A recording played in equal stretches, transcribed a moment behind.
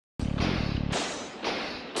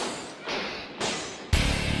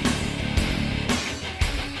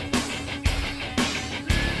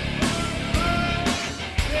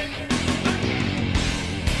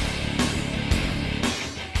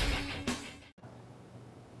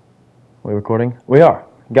We recording? We are.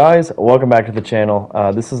 Guys, welcome back to the channel.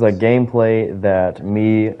 This is a gameplay that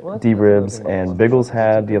me, D-Ribs, and Biggles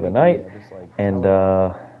had the other night, and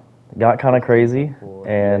got kind of crazy,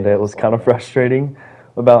 and it was kind of frustrating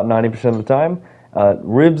about 90% of the time.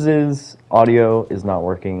 Ribs' audio is not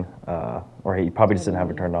working, or he probably just didn't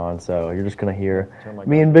have it turned on, so you're just going to hear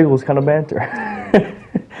me and Biggles kind of banter.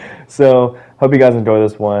 So, hope you guys enjoy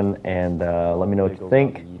this one, and let me know what you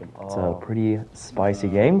think. It's a pretty spicy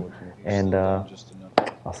game, and just enough.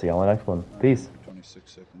 I'll see y'all in the next one. Peace.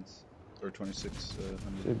 26 seconds. Or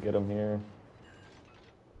 2600. Should get him here.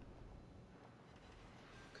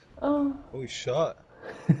 Oh, he shot.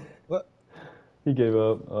 What? He gave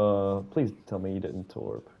up. Please tell me you didn't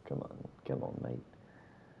torp. Come on, mate.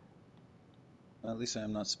 At least I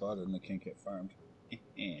am not spotted and I can't get farmed.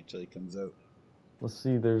 Until he comes out. Let's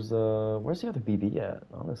see, there's, where's the other BB at,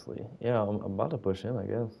 honestly? Yeah, I'm about to push him, I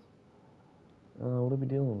guess. What are we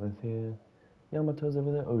dealing with here? Yamato's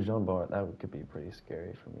over there. Oh, Jean Bart. That could be pretty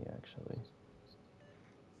scary for me, actually.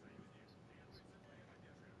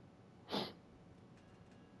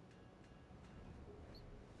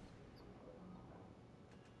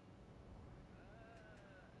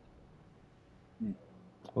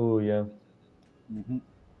 Oh, yeah.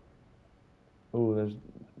 Oh, there's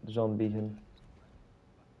Jean Beacon.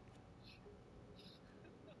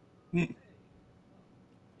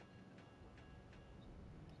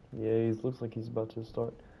 Yeah, he looks like he's about to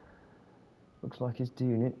start. Looks like he's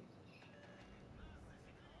doing it.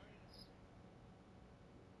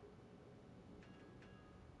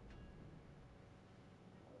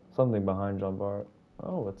 Something behind John Bart.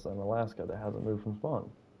 Oh, it's an Alaska that hasn't moved from spawn.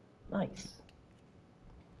 Nice.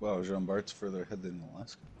 Wow, Jean Bart's further ahead than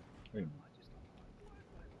Alaska. Wait a minute.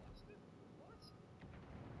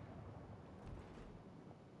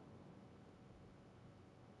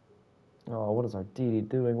 Oh, what is our DD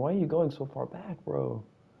doing? Why are you going so far back, bro?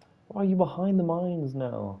 Why are you behind the mines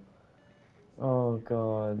now? Oh,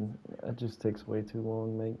 God. That just takes way too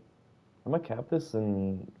long, mate. I'm gonna cap this,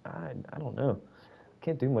 and I don't know.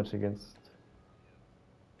 Can't do much against...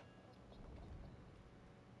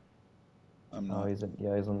 I'm Oh,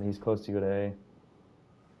 not. he's close to you at A.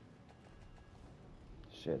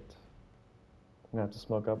 Shit. I'm gonna have to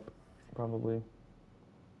smoke up, probably.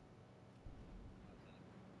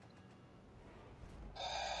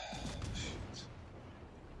 Shit.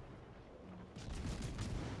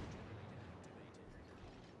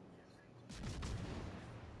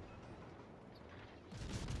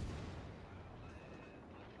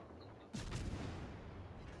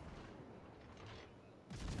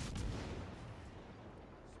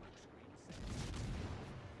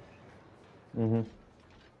 Mm-hmm.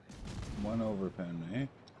 One overpen, eh?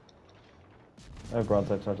 I have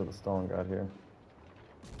broadside shot to the Stalingrad here.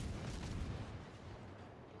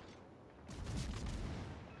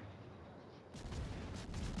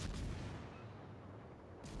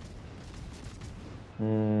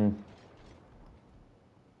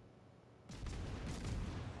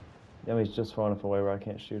 Yeah, he's just far enough away where I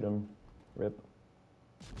can't shoot him. Rip.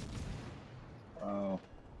 Wow.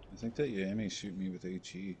 I think that Yami shoot me with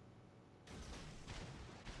HE.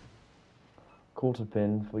 Cool to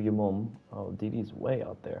pin for your mom. Oh, DD's way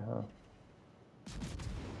out there,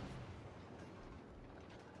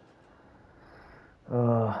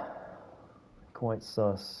 huh? Quite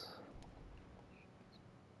sus.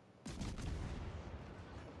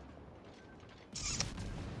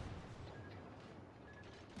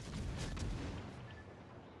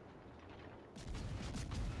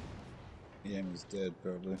 Yami's dead,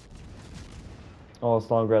 probably. Oh,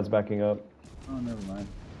 Stalingrad's backing up. Oh, never mind.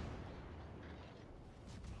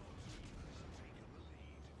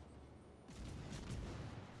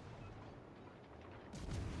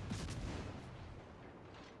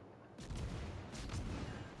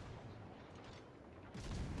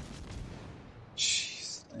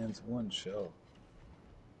 Jeez, lands one shell.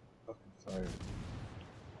 Fucking fire.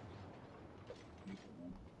 People,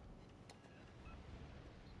 man.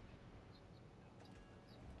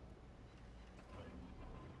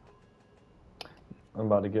 I'm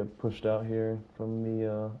about to get pushed out here from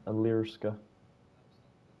the Alirska.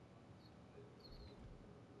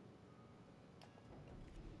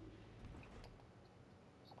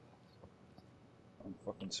 I'm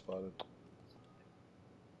fucking spotted.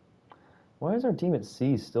 Why is our team at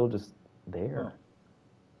C still just there?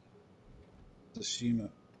 Tsushima.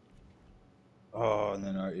 Oh, and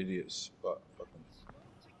then our idiot spot. Fucking.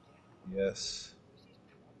 Yes.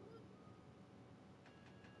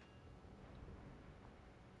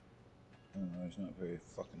 I don't know, he's not very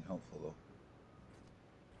fucking helpful though.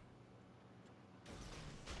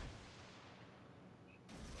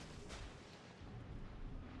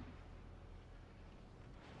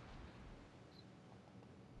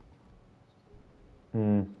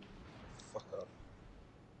 Hmm. Fuck up.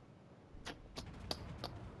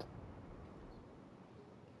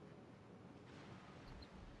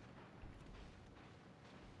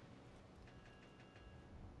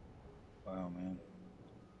 Wow, man.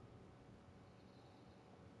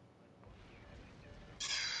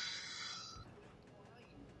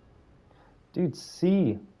 Dude,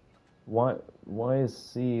 C. Why is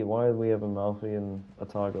C? Why do we have a Malfi and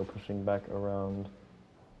Atago pushing back around?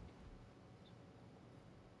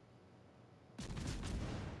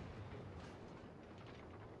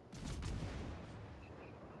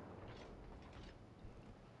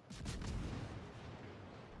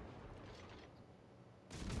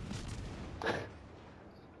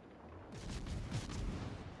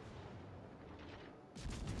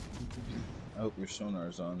 I hope your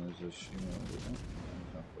sonar's on. There's a Shima over there. No,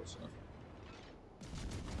 not close enough.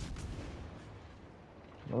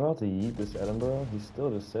 I'm about to yeet this Edinburgh. He's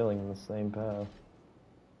still just sailing in the same path.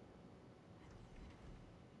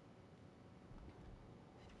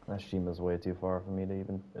 That Shima's way too far for me to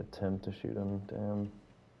even attempt to shoot him. Damn.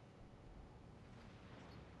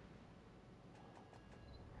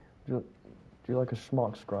 Do you like a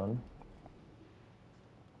schmuck scrun?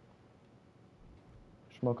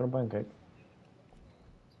 Smoking a pancake.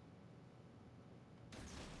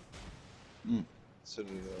 So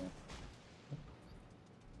did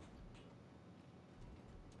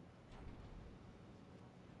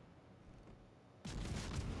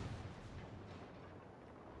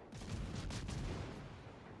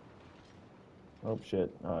Oh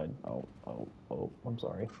shit. Oh, I'm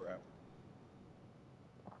sorry. crap.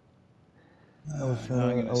 I was Now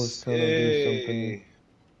I'm trying gonna to do something.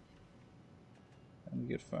 And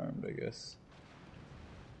get farmed, I guess.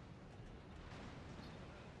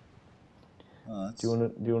 Oh,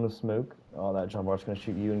 Do you wanna smoke? Oh, that jump bar's gonna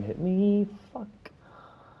shoot you and hit me. Fuck.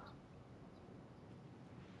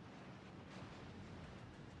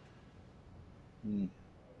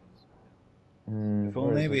 If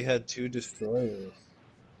only we had 2 destroyers.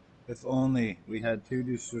 If only we had 2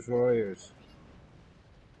 destroyers.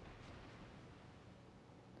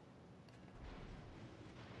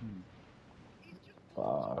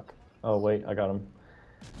 Fuck. Oh wait, I got him.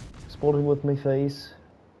 Exploding with my face.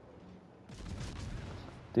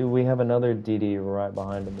 Dude, we have another DD right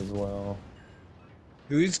behind him as well.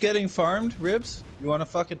 Who's getting farmed, Ribs? You want to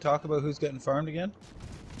fucking talk about who's getting farmed again?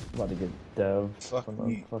 About to get dev Fuck from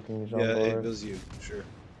me. a fucking Yeah, it Jean-Bart. was you, sure.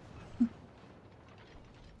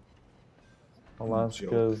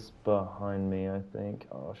 Alaska's behind me, I think.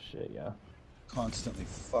 Oh shit, yeah. Constantly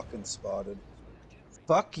fucking spotted.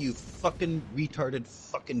 Fuck you fucking retarded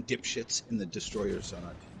fucking dipshits in the destroyers on our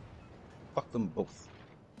team. Fuck them both.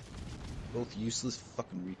 Both useless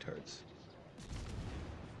fucking retards.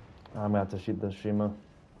 I'm gonna have to shoot the Shima.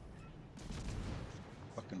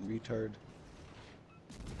 Fucking retard.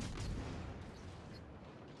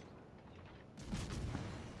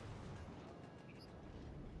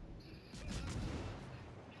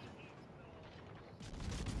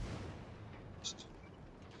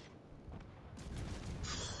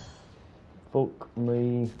 Fuck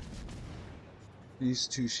me. These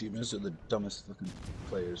 2 Shimas are the dumbest fucking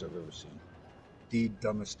players I've ever seen. The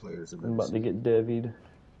dumbest players I've I'm ever about to seen. get devied.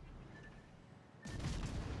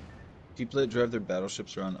 People that drive their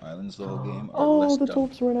battleships around islands the whole game are Oh, less the dumb.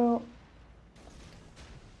 torps ran out.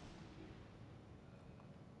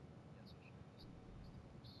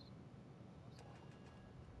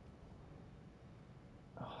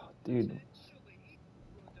 Oh, dude.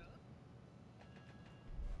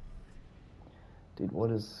 Dude,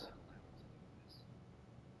 what is...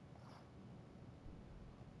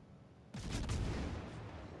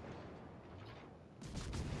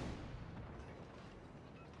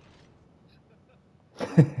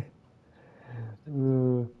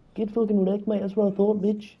 Get fucking wrecked, mate. That's what I thought,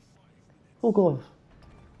 bitch. Fuck off.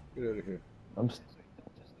 Get out of here.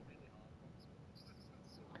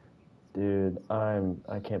 Dude,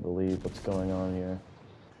 I can't believe what's going on here.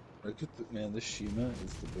 Look at the man. This Shima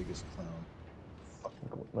is the biggest clown.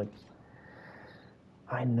 Like,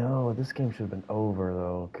 I know this game should have been over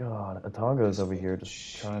though. God, Atago's over here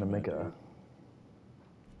just trying to make a.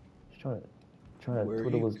 He's trying to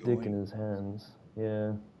twiddle his dick in his hands.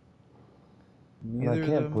 Yeah. And I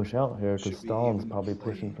can't push out here because Stalin's probably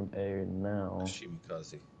pushing from A now.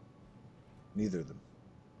 Shimikaze. Neither of them.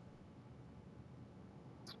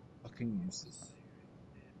 Fucking useless.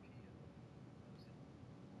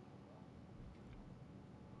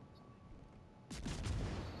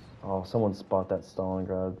 Oh, someone spot that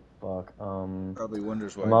Stalingrad. Fuck. Probably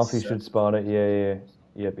wonders why. Amalfi should spot it. Yeah.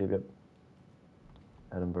 Yep.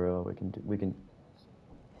 Edinburgh. We can.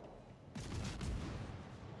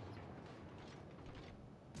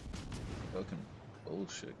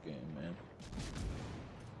 bullshit game, man.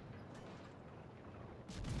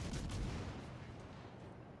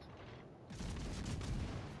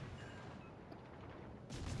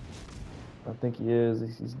 I think he is.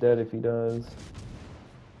 He's dead if he does.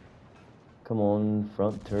 Come on,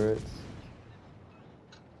 front turrets.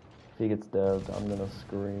 If he gets dead, I'm gonna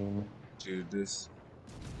scream. Dude, this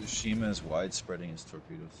Shima is wide spreading his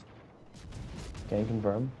torpedoes. Can you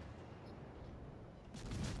confirm?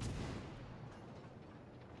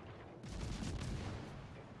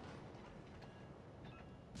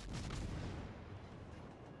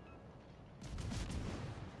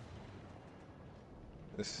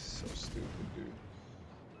 This is so stupid, dude.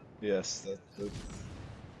 Yes, that's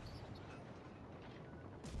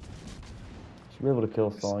Should be able to kill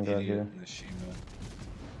this Stalingrad idiot here. in the Shima.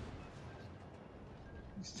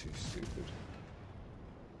 He's too stupid.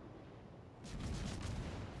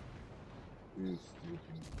 He's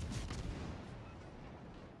stupid.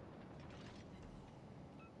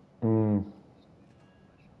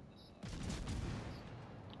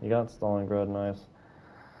 You got Stalingrad, nice.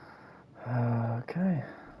 Okay.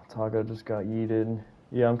 Tago just got yeeted.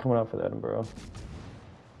 Yeah, I'm coming out for the Edinburgh.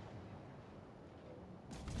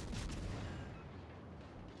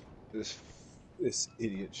 This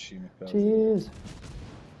idiot Shima. Cheers!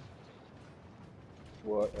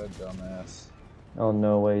 What a dumbass. Oh,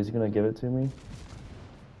 no way. He's gonna give it to me?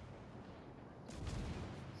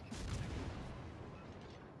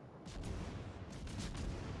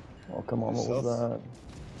 Oh, come on. What was that?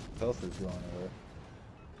 Health is going away.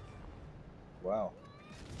 Wow.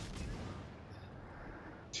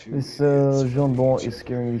 This jambon is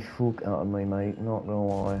scaring the fuck out of me, mate. Not gonna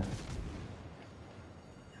lie.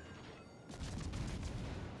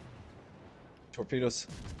 Torpedoes.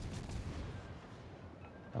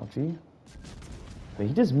 Ouchie. But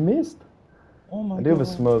he just missed. Oh my god. I do have a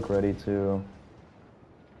smoke ready too.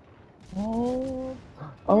 Oh.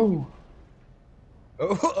 Oh.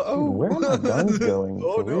 Oh. Dude, where are my guns going?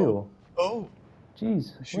 Oh, For no. real. Oh.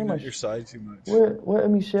 Jeez. Shooting at your side too much. Where are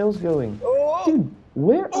my shells going? Oh. Dude,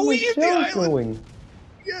 where are my he hit the shells island. going?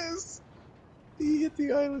 Yes. He hit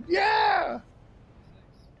the island. Yeah.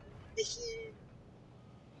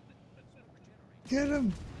 Get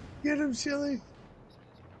him. Get him, Chili.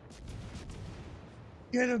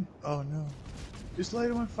 Get him. Oh no. Just light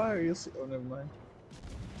him on fire. You'll see. Oh, never mind.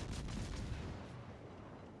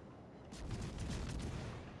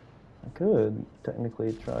 I could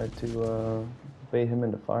technically try to bait him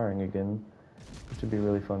into firing again, which would be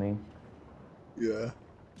really funny. Yeah.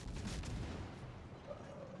 Oh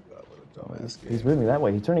god, what a dumbass game. He's moving that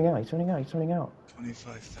way. He's turning out. He's turning out. He's turning out.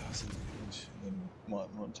 25,000 damage in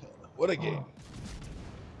Montana. What a game.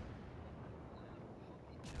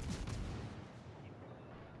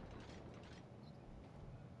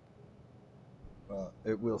 Well,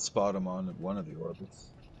 it will spot him on one of the orbits.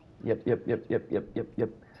 Yep.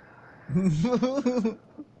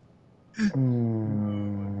 Oh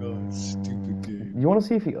my god, stupid game. You want to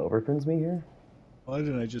see if he overpins me here? Why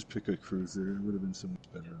didn't I just pick a cruiser? It would have been so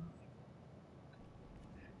much better.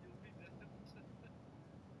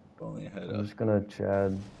 If only I had I'm just gonna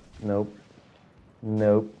Chad. Nope.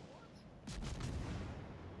 Nope.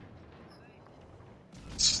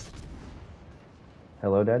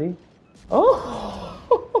 Hello, Daddy? Oh!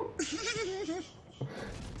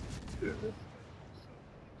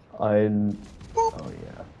 Oh,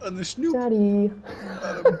 yeah. On the snoop. Daddy!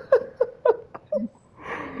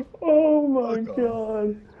 Oh my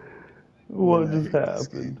god. What just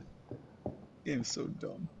happened? Game's so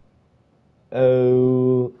dumb.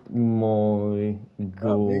 Oh my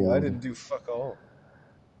god. I didn't do fuck all.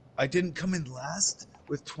 I didn't come in last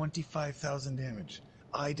with 25,000 damage.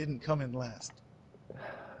 I didn't come in last.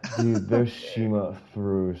 Dude, their Shima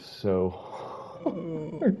threw so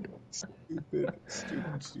hard. Stupid.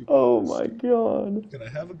 Oh my god. Can I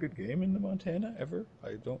have a good game in the Montana ever?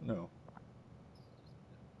 I don't know.